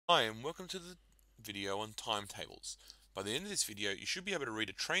Hi and welcome to the video on timetables. By the end of this video you should be able to read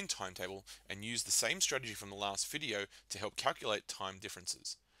a train timetable and use the same strategy from the last video to help calculate time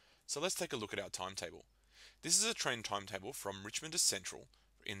differences. So let's take a look at our timetable. This is a train timetable from Richmond to Central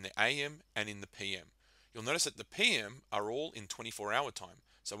in the AM and in the PM. You'll notice that the PM are all in 24-hour time,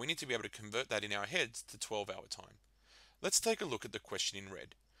 so we need to be able to convert that in our heads to 12-hour time. Let's take a look at the question in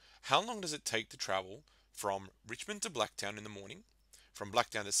red. How long does it take to travel from Richmond to Blacktown in the morning, from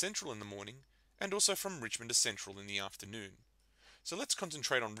Blacktown to Central in the morning, and also from Richmond to Central in the afternoon? So let's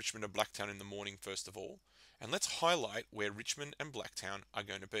concentrate on Richmond to Blacktown in the morning first of all, and let's highlight where Richmond and Blacktown are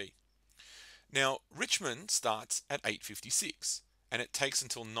going to be. Now, Richmond starts at 8:56, and it takes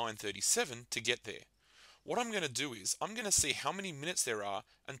until 9:37 to get there. What I'm going to do is, I'm going to see how many minutes there are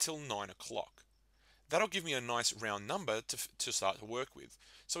until 9 o'clock. That'll give me a nice round number to start to work with.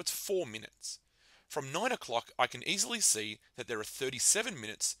 So it's 4 minutes. From 9 o'clock, I can easily see that there are 37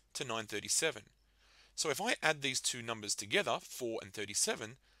 minutes to 9:37. So if I add these two numbers together, 4 and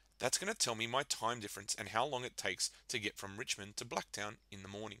 37, that's going to tell me my time difference and how long it takes to get from Richmond to Blacktown in the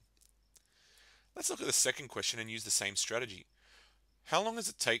morning. Let's look at the second question and use the same strategy. How long does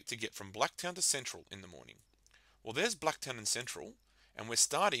it take to get from Blacktown to Central in the morning? Well, there's Blacktown and Central, and we're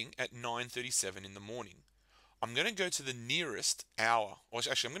starting at 9:37 in the morning. I'm going to go to the nearest hour, or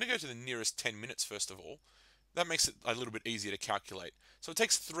actually I'm going to go to the nearest 10 minutes first of all. That makes it a little bit easier to calculate. So it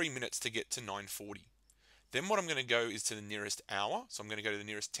takes 3 minutes to get to 9:40. Then what I'm going to go is to the nearest hour, so I'm going to go to the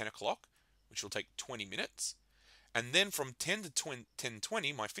nearest 10 o'clock, which will take 20 minutes. And then from 10 to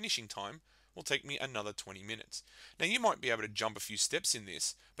 10:20, my finishing time will take me another 20 minutes. Now you might be able to jump a few steps in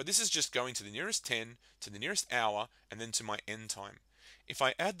this, but this is just going to the nearest 10, to the nearest hour, and then to my end time. If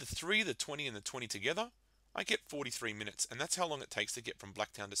I add the 3, the 20, and the 20 together, I get 43 minutes, and that's how long it takes to get from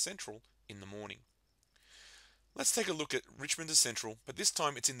Blacktown to Central in the morning. Let's take a look at Richmond to Central, but this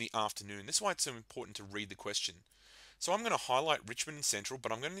time it's in the afternoon. This is why it's so important to read the question. So I'm going to highlight Richmond and Central,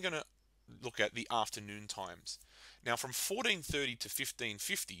 but I'm going to look at the afternoon times. Now from 14:30 to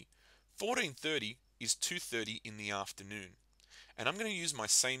 15:50, 14:30 is 2:30 in the afternoon. And I'm going to use my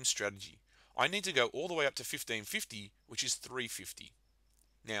same strategy. I need to go all the way up to 15:50, which is 3:50.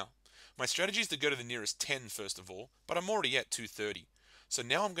 Now, my strategy is to go to the nearest 10 first of all, but I'm already at 2:30. So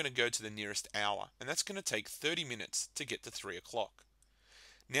now I'm going to go to the nearest hour, and that's going to take 30 minutes to get to 3 o'clock.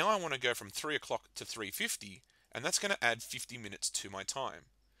 Now I want to go from 3 o'clock to 3:50, and that's going to add 50 minutes to my time.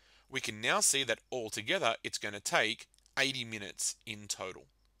 We can now see that altogether it's going to take 80 minutes in total.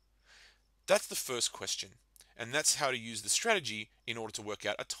 That's the first question, and that's how to use the strategy in order to work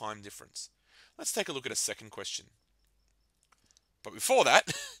out a time difference. Let's take a look at a second question. But before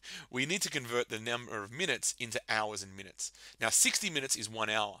that, we need to convert the number of minutes into hours and minutes. Now 60 minutes is 1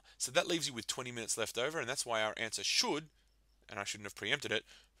 hour, so that leaves you with 20 minutes left over, and that's why our answer should, and I shouldn't have preempted it,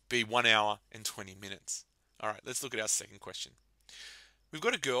 be 1 hour and 20 minutes. Alright, let's look at our second question. We've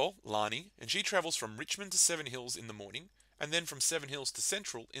got a girl, Lani, and she travels from Richmond to Seven Hills in the morning, and then from Seven Hills to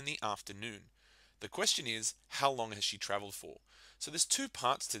Central in the afternoon. The question is, how long has she traveled for? So there's two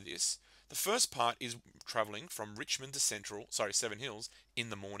parts to this. The first part is traveling from Richmond to Seven Hills in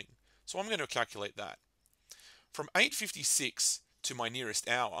the morning. So I'm going to calculate that. From 8:56 to my nearest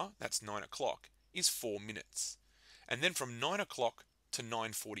hour, that's 9 o'clock, is 4 minutes. And then from 9 o'clock to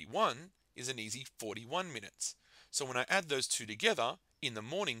 9:41 is an easy 41 minutes. So when I add those two together, in the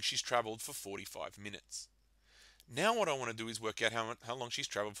morning she's traveled for 45 minutes. Now what I want to do is work out how long she's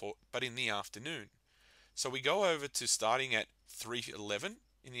traveled for, but in the afternoon. So we go over to starting at 3:11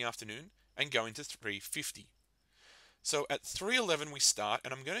 in the afternoon and going to 3:50. So at 3:11 we start,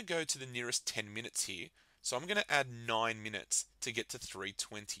 and I'm going to go to the nearest 10 minutes here. So I'm going to add 9 minutes to get to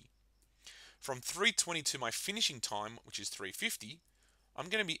 3:20. From 3:20 to my finishing time, which is 3:50, I'm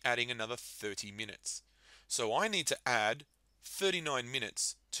going to be adding another 30 minutes. So I need to add 39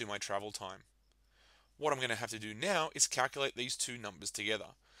 minutes to my travel time. What I'm going to have to do now is calculate these two numbers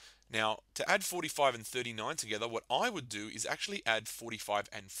together. Now, to add 45 and 39 together, what I would do is actually add 45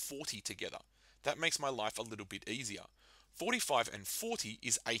 and 40 together. That makes my life a little bit easier. 45 and 40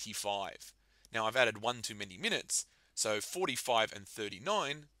 is 85. Now, I've added one too many minutes, so 45 and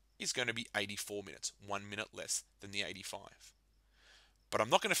 39 is going to be 84 minutes, 1 minute less than the 85. But I'm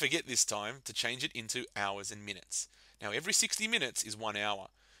not going to forget this time to change it into hours and minutes. Now, every 60 minutes is 1 hour.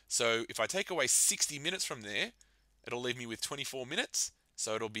 So if I take away 60 minutes from there, it'll leave me with 24 minutes.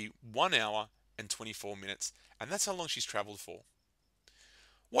 So it'll be 1 hour and 24 minutes. And that's how long she's traveled for.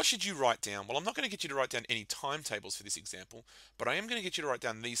 What should you write down? Well, I'm not going to get you to write down any timetables for this example, but I am going to get you to write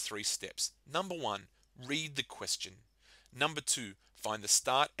down these 3 steps. Number 1, read the question. Number 2, find the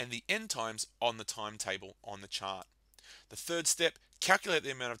start and the end times on the timetable on the chart. The third step, calculate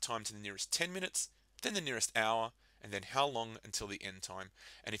the amount of time to the nearest 10 minutes, then the nearest hour, and then how long until the end time.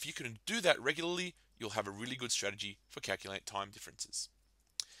 And if you can do that regularly, you'll have a really good strategy for calculating time differences.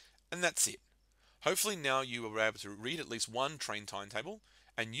 And that's it. Hopefully now you will be able to read at least one train timetable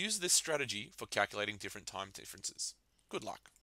and use this strategy for calculating different time differences. Good luck.